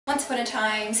Once Upon a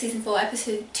Time Season 4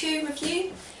 Episode 2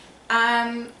 review.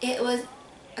 It was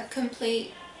a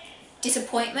complete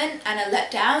disappointment and a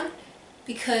letdown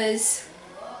because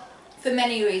for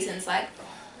many reasons, like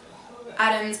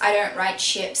Adam's I don't write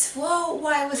ships. Whoa,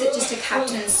 why was it just a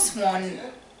Captain Swan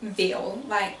veal?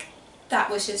 Like, that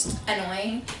was just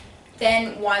annoying.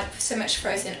 Then why so much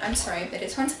Frozen? I'm sorry, but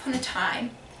it's Once Upon a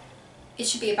Time. It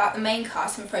should be about the main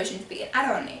cast and Frozen to be an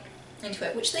add-on into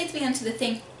it, which leads me onto the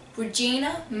thing.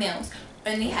 Regina Mills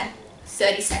only had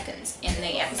 30 seconds in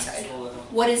the episode.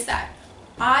 What is that?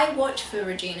 I watch for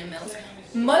Regina Mills.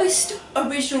 Most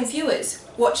original viewers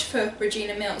watch for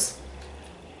Regina Mills.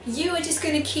 You are just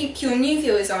going to keep your new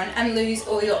viewers on and lose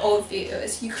all your old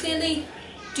viewers. You clearly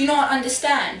do not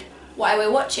understand why we're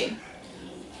watching.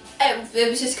 It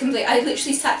was just complete. I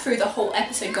literally sat through the whole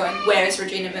episode going, where is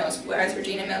Regina Mills? Where is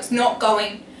Regina Mills? Not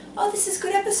going, oh, this is a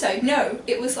good episode. No,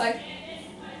 it was like,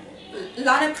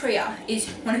 Lana Priya is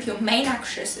one of your main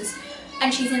actresses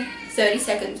and she's in 30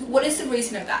 seconds. What is the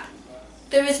reason of that?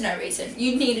 There is no reason.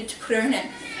 You needed to put her in it.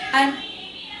 And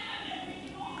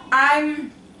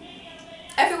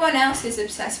everyone else is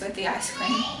obsessed with the Ice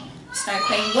Queen, Snow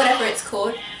Queen, whatever it's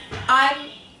called. I'm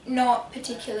not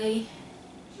particularly,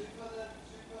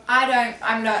 I don't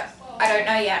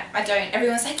know yet.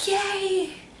 Everyone's like, yay!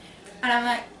 And I'm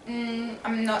like,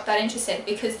 I'm not that interested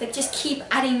because they just keep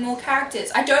adding more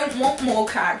characters. I don't want more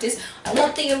characters. I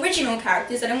want the original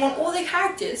characters and I want all the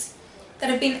characters that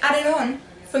have been added on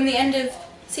from the end of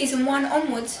season 1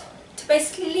 onwards to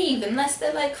basically leave unless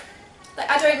they're like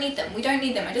I don't need them. We don't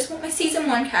need them. I just want my season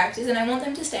 1 characters and I want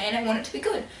them to stay and I want it to be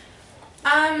good.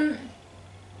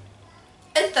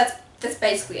 That's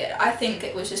basically it. I think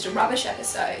it was just a rubbish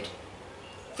episode.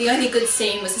 The only good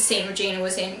scene was the scene Regina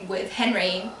was in with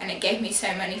Henry and it gave me so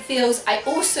many feels. I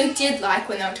also did like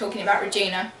when they were talking about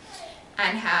Regina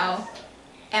and how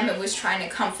Emma was trying to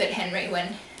comfort Henry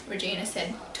when Regina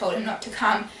told him not to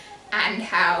come, and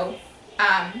how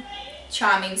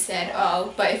Charming said,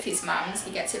 oh, both his mums,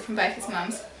 he gets it from both his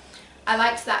mums. I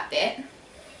liked that bit.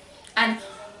 And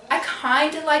I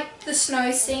kind of liked the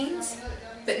snow scenes,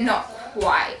 but not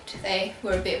quite. They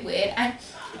were a bit weird. And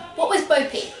what was Bo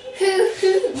Peep? Who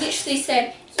literally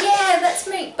said, yeah, let's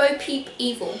make Bo Peep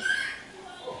evil?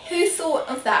 Who thought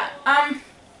of that?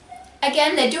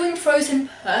 Again, they're doing Frozen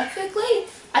perfectly.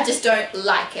 I just don't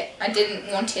like it. I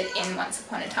didn't want it in Once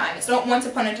Upon a Time. It's not Once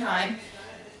Upon a Time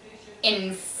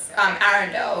in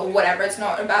Arendelle or whatever. It's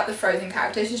not about the Frozen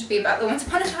characters. It should be about the Once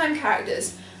Upon a Time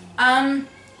characters. Yeah.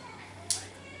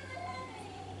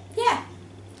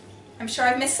 I'm sure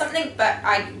I've missed something, but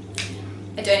I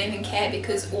don't even care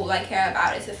because all I care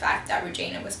about is the fact that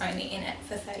Regina was only in it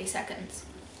for 30 seconds.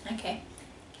 Okay,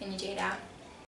 can you do it out?